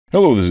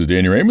Hello, this is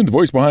Danny Raymond, the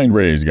voice behind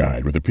Ray's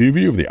Guide, with a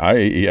preview of the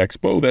IAE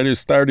Expo that is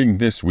starting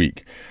this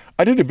week.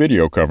 I did a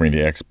video covering the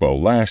expo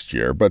last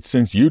year, but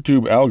since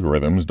YouTube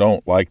algorithms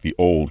don't like the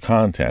old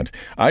content,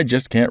 I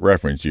just can't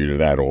reference you to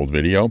that old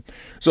video.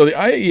 So the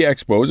IAE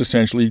Expo is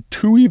essentially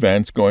two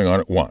events going on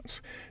at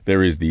once.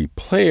 There is the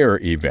player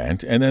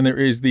event, and then there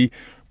is the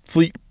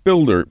Fleet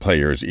Builder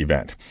Players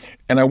event.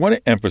 And I want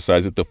to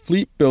emphasize that the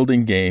fleet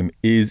building game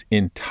is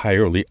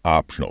entirely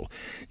optional.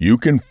 You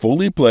can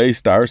fully play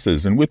Star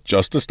Citizen with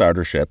just a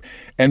starter ship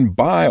and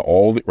buy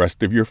all the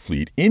rest of your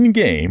fleet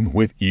in-game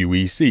with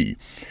UEC.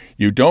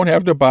 You don't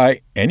have to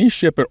buy any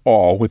ship at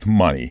all with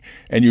money,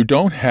 and you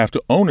don't have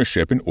to own a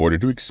ship in order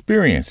to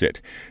experience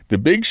it. The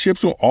big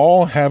ships will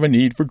all have a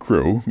need for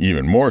crew,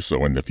 even more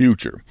so in the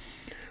future.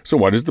 So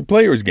what is the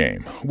player's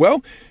game?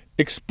 Well,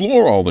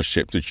 explore all the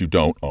ships that you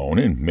don't own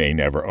and may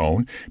never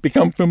own,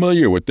 become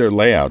familiar with their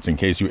layouts in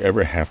case you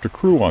ever have to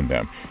crew on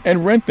them,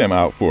 and rent them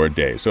out for a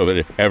day so that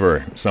if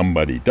ever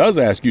somebody does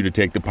ask you to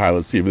take the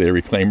pilot seat of their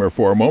reclaimer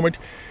for a moment,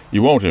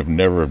 you won't have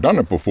never done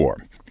it before.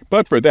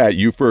 But for that,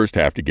 you first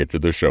have to get to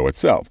the show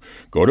itself.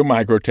 Go to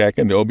Microtech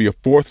and there will be a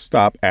fourth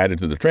stop added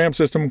to the tram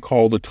system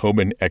called the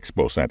Tobin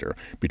Expo Center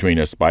between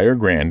Aspire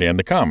Grand and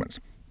the Commons.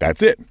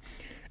 That's it.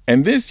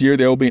 And this year,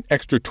 there will be an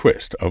extra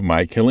twist of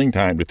my Killing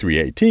Time to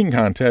 318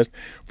 contest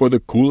for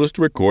the coolest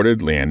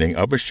recorded landing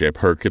of a ship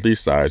Hercules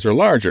size or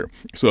larger.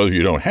 So if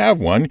you don't have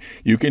one,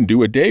 you can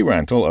do a day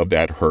rental of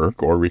that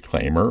Herc or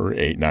Reclaimer or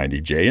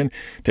 890J and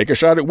take a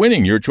shot at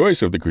winning your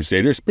choice of the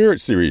Crusader Spirit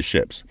Series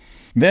ships.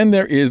 Then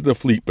there is the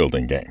fleet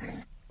building game.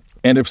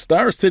 And if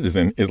Star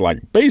Citizen is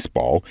like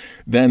baseball,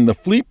 then the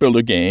Fleet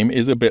Builder game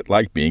is a bit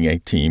like being a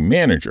team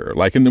manager,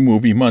 like in the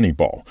movie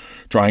Moneyball,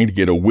 trying to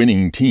get a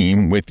winning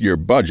team with your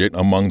budget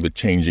among the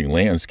changing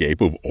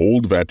landscape of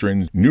old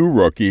veterans, new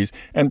rookies,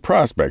 and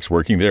prospects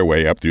working their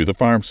way up through the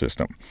farm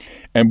system.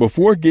 And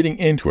before getting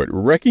into it,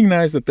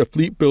 recognize that the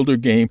Fleet Builder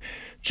game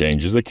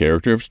changes the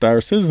character of Star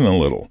Citizen a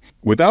little.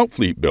 Without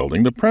fleet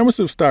building, the premise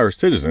of Star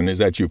Citizen is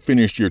that you've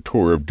finished your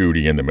tour of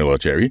duty in the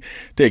military,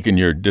 taken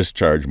your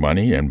discharge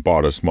money and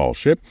bought a small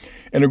ship,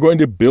 and are going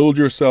to build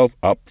yourself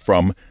up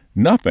from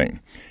nothing.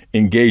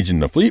 Engage in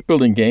the fleet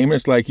building game,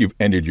 it's like you've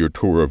ended your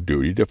tour of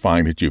duty to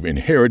find that you've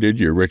inherited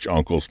your rich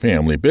uncle's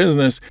family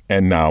business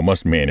and now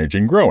must manage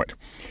and grow it.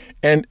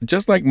 And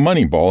just like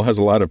Moneyball has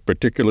a lot of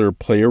particular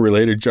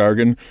player-related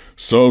jargon,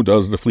 so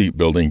does the fleet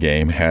building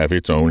game have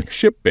its own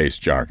ship-based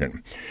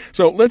jargon.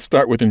 So let's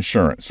start with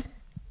insurance.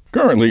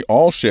 Currently,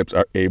 all ships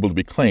are able to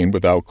be claimed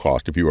without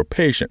cost if you are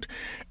patient.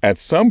 At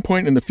some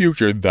point in the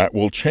future, that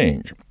will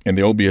change, and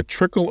there will be a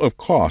trickle of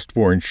cost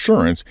for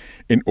insurance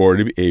in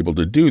order to be able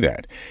to do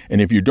that.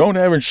 And if you don't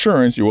have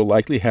insurance, you will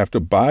likely have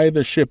to buy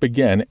the ship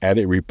again at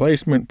a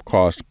replacement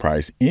cost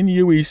price in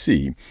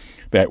UEC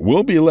that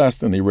will be less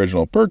than the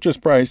original purchase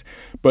price,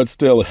 but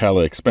still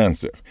hella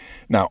expensive.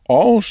 Now,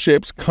 all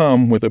ships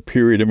come with a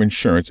period of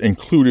insurance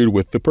included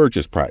with the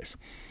purchase price.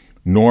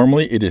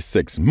 Normally, it is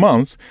 6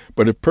 months,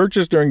 but if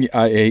purchased during the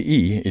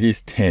IAE, it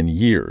is 10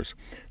 years.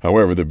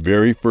 However, the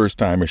very first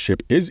time a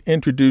ship is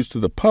introduced to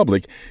the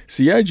public,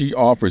 CIG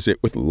offers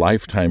it with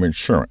lifetime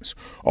insurance,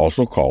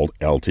 also called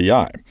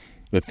LTI.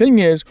 The thing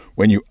is,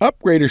 when you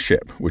upgrade a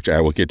ship, which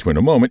I will get to in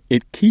a moment,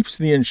 it keeps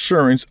the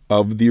insurance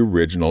of the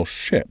original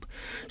ship.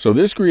 So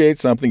this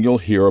creates something you'll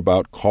hear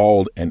about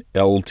called an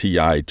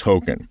LTI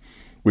token,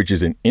 which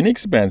is an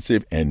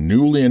inexpensive and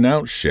newly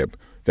announced ship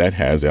that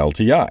has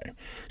LTI.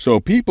 So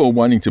people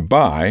wanting to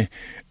buy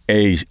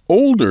an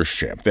older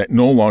ship that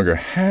no longer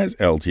has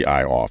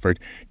LTI offered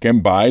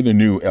can buy the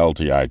new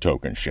LTI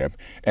token ship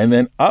and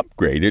then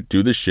upgrade it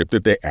to the ship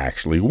that they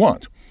actually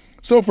want.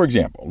 So, for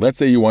example, let's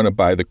say you want to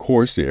buy the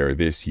Corsair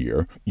this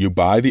year. You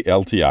buy the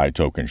LTI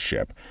token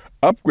ship,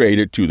 upgrade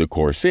it to the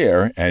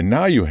Corsair, and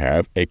now you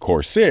have a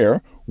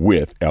Corsair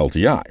with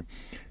LTI.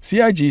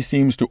 CIG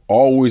seems to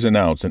always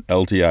announce an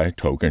LTI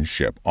token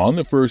ship on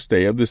the first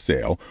day of the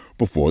sale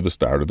before the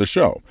start of the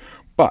show.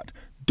 But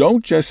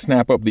don't just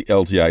snap up the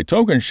LTI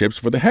token ships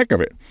for the heck of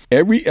it.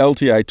 Every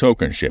LTI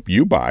token ship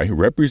you buy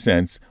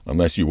represents,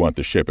 unless you want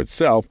the ship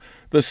itself,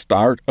 the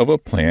start of a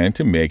plan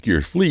to make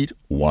your fleet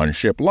one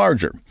ship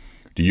larger.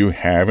 Do you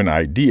have an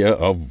idea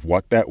of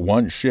what that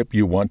one ship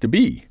you want to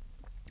be?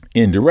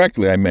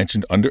 Indirectly, I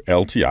mentioned under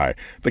LTI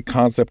the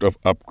concept of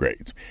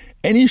upgrades.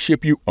 Any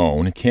ship you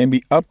own can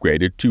be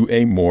upgraded to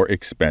a more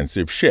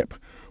expensive ship,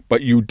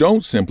 but you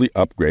don't simply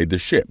upgrade the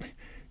ship.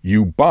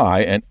 You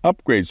buy an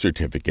upgrade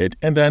certificate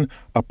and then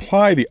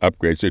apply the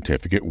upgrade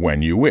certificate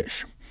when you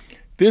wish.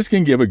 This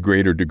can give a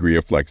greater degree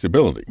of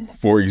flexibility.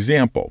 For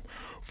example,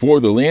 for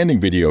the landing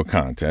video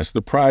contest,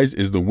 the prize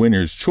is the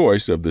winner's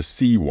choice of the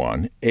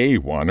C1,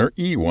 A1, or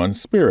E1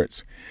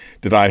 spirits.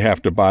 Did I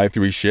have to buy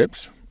 3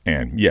 ships?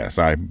 And yes,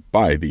 I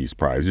buy these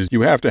prizes.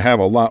 You have to have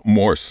a lot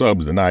more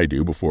subs than I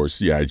do before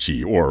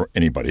CIG or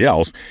anybody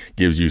else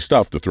gives you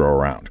stuff to throw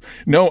around.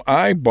 No,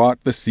 I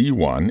bought the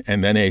C1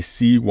 and then a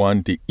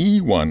C1 to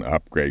E1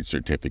 upgrade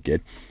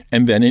certificate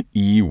and then an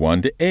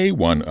E1 to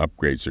A1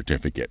 upgrade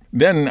certificate.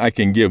 Then I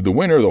can give the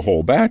winner the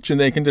whole batch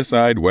and they can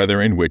decide whether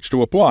and which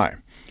to apply.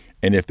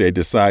 And if they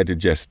decide to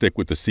just stick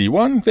with the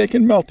C1, they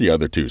can melt the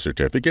other 2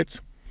 certificates.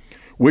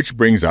 Which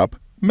brings up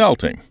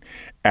melting.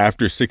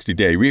 After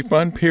 60-day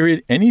refund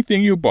period,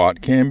 anything you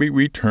bought can be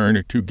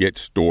returned to get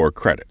store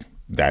credit.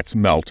 That's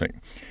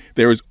melting.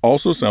 There is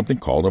also something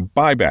called a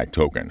buyback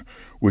token,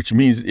 which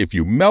means that if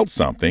you melt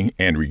something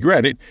and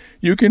regret it,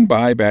 you can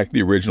buy back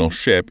the original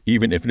ship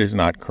even if it is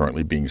not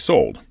currently being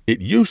sold.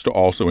 It used to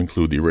also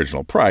include the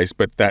original price,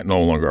 but that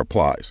no longer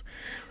applies.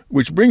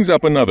 Which brings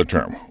up another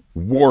term,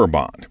 war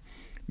bond.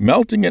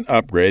 Melting and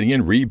upgrading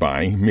and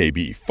rebuying may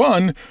be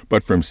fun,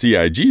 but from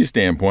CIG's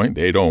standpoint,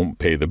 they don't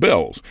pay the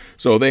bills.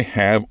 So they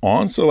have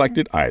on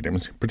selected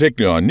items,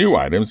 particularly on new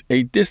items,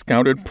 a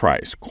discounted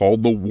price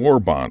called the war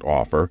bond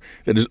offer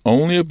that is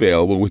only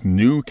available with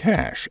new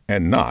cash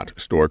and not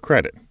store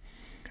credit.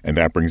 And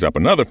that brings up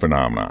another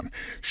phenomenon.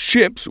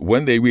 Ships,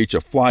 when they reach a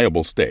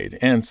flyable state,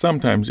 and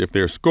sometimes if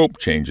their scope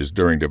changes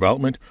during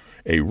development,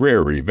 a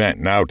rare event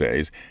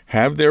nowadays,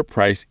 have their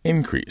price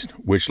increased,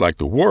 which, like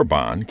the war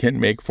bond, can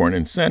make for an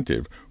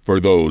incentive for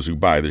those who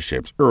buy the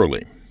ships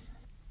early.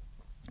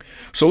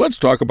 So let's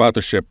talk about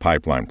the ship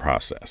pipeline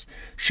process.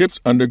 Ships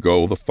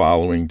undergo the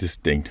following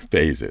distinct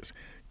phases: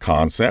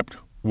 concept,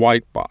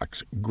 white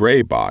box,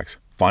 gray box,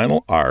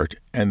 final art,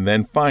 and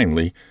then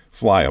finally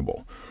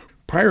flyable.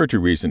 Prior to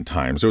recent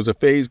times, there was a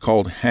phase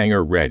called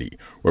hangar ready,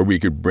 where we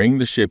could bring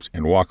the ships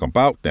and walk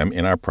about them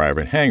in our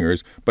private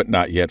hangars, but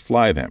not yet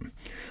fly them.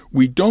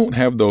 We don't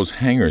have those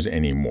hangars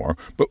anymore,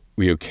 but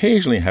we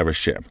occasionally have a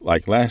ship,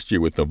 like last year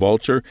with the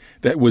Vulture,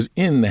 that was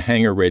in the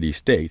hangar-ready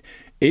state,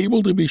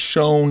 able to be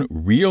shown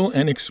real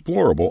and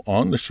explorable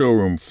on the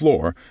showroom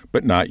floor,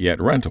 but not yet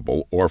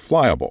rentable or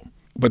flyable.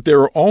 But there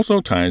are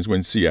also times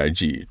when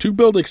CIG, to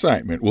build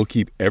excitement, will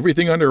keep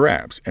everything under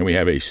wraps, and we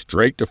have a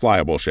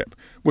straight-to-flyable ship,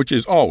 which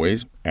is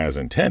always, as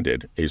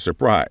intended, a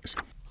surprise.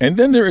 And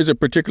then there is a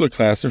particular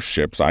class of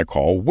ships I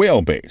call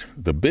whale bait,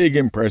 the big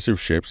impressive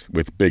ships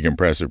with big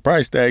impressive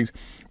price tags,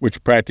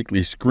 which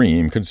practically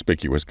scream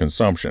conspicuous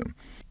consumption.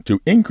 To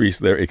increase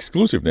their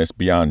exclusiveness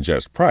beyond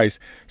just price,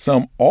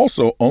 some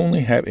also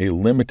only have a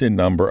limited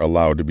number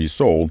allowed to be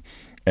sold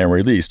and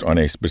released on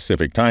a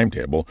specific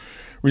timetable,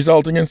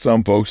 resulting in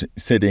some folks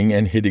sitting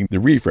and hitting the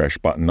refresh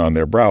button on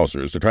their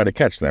browsers to try to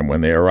catch them when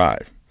they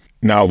arrive.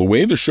 Now, the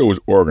way the show is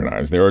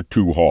organized, there are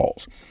 2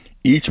 halls.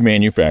 Each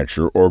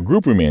manufacturer or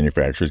group of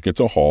manufacturers gets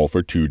a haul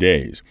for 2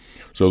 days.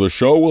 So the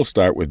show will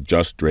start with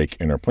just Drake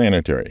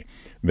Interplanetary,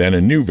 then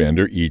a new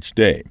vendor each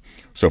day.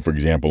 So for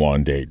example,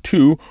 on day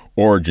 2,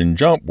 Origin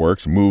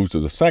JumpWorks moves to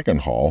the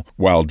second hall,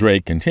 while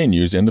Drake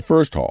continues in the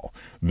first hall.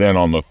 Then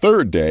on the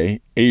 3rd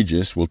day,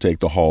 Aegis will take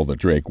the hall that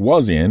Drake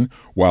was in,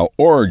 while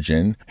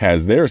Origin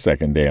has their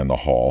second day in the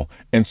hall,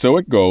 and so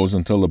it goes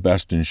until the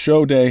Best in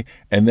Show day,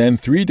 and then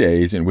 3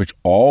 days in which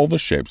all the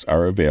ships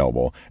are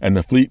available and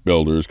the fleet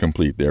builders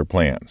complete their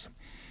plans.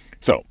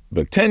 So,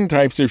 the 10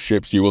 types of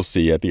ships you will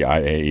see at the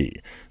IAE,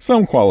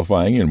 some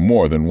qualifying in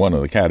more than one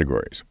of the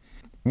categories.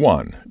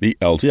 1. The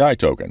LTI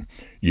Token,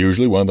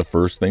 usually one of the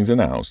first things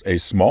announced, a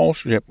small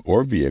ship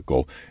or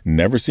vehicle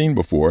never seen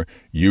before,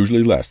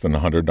 usually less than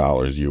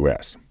 $100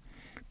 US.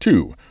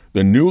 2.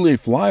 The newly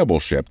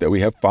flyable ship that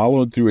we have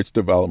followed through its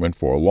development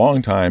for a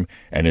long time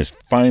and is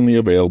finally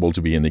available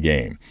to be in the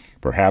game,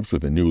 perhaps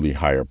with a newly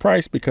higher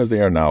price because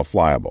they are now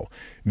flyable.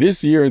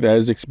 This year, that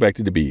is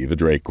expected to be the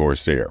Drake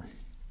Corsair.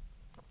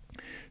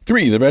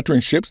 3. The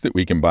veteran ships that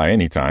we can buy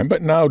anytime,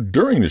 but now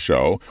during the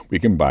show, we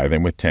can buy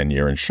them with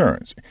 10-year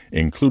insurance,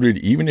 included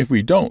even if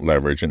we don't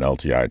leverage an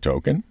LTI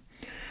token.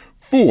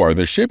 4.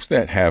 The ships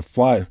that have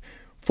been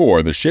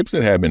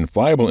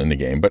flyable in the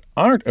game but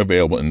aren't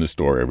available in the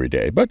store every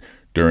day, but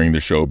during the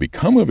show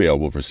become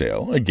available for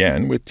sale,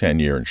 again with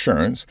 10-year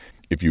insurance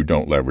if you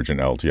don't leverage an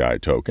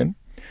LTI token.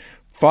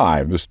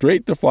 5. The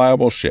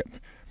straight-to-flyable ship.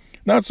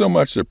 Not so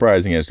much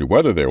surprising as to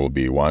whether there will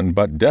be one,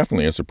 but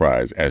definitely a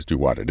surprise as to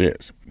what it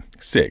is.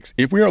 6.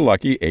 If we are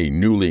lucky, a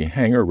newly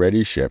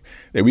hangar-ready ship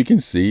that we can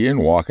see and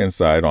walk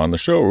inside on the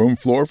showroom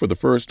floor for the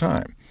first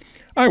time.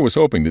 I was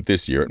hoping that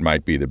this year it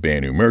might be the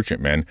Banu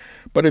Merchantmen,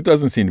 but it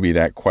doesn't seem to be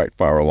that quite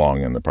far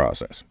along in the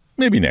process.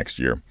 Maybe next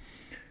year.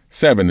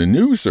 7. The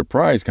new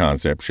surprise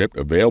concept ship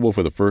available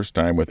for the first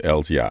time with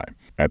LTI.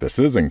 At the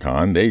Citizen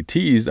Con, they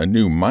teased a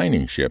new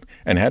mining ship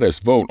and had us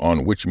vote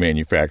on which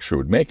manufacturer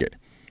would make it.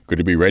 Could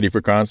it be ready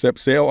for concept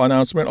sale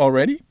announcement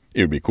already?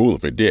 It would be cool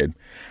if it did.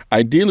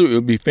 Ideally, it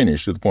would be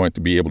finished to the point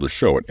to be able to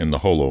show it in the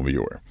Holo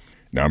Viewer.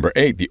 Number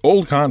 8, the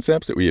old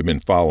concepts that we have been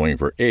following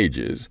for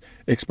ages.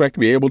 Expect to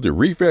be able to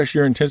refresh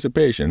your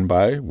anticipation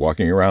by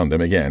walking around them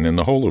again in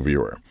the Holo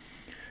Viewer.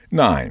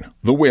 9,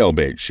 the whale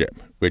bait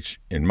ship, which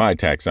in my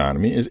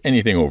taxonomy is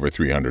anything over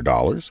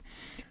 $300.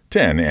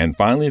 10, and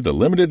finally, the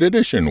limited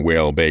edition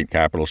whale bait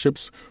capital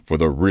ships for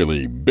the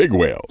really big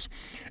whales.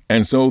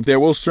 And so there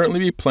will certainly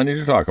be plenty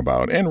to talk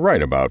about and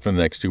write about for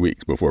the next 2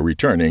 weeks before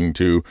returning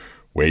to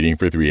waiting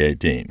for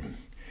 318.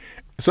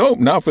 So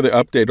now for the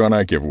update on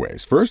our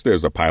giveaways. First,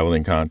 there's the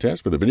piloting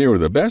contest for the video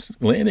of the best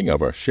landing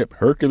of a ship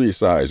Hercules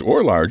size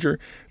or larger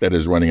that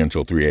is running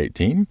until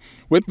 3/18,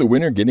 with the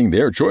winner getting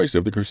their choice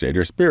of the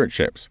Crusader Spirit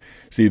ships.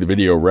 See the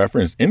video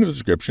referenced in the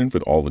description for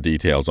all the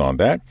details on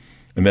that.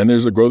 And then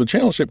there's the Grow the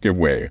Channel ship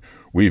giveaway.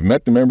 We've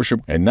met the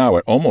membership and now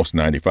at almost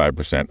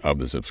 95% of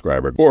the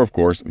subscriber, or of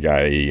course the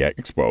IAE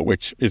Expo,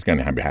 which is going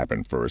to have to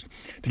happen first,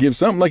 to give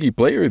some lucky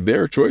player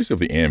their choice of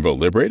the Anvil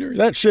Liberator,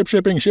 that ship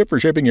for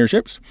shipping your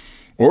ships,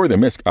 or the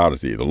Misk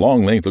Odyssey, the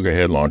long-length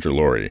look-ahead launcher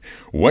lorry.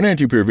 1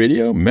 entry per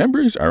video.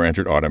 Members are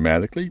entered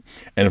automatically,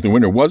 and if the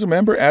winner was a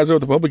member as of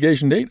the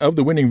publication date of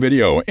the winning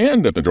video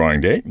and at the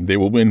drawing date, they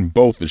will win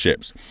both the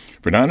ships.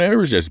 For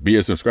non-members, just be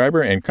a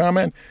subscriber and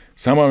comment,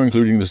 somehow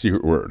including the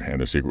secret word.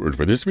 And the secret word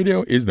for this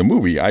video is the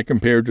movie I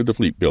compared to the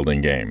fleet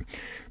building game.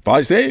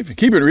 Fly safe,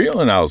 keep it real,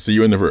 and I'll see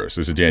you in the verse.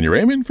 This is Daniel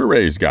Raymond for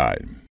Ray's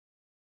Guide.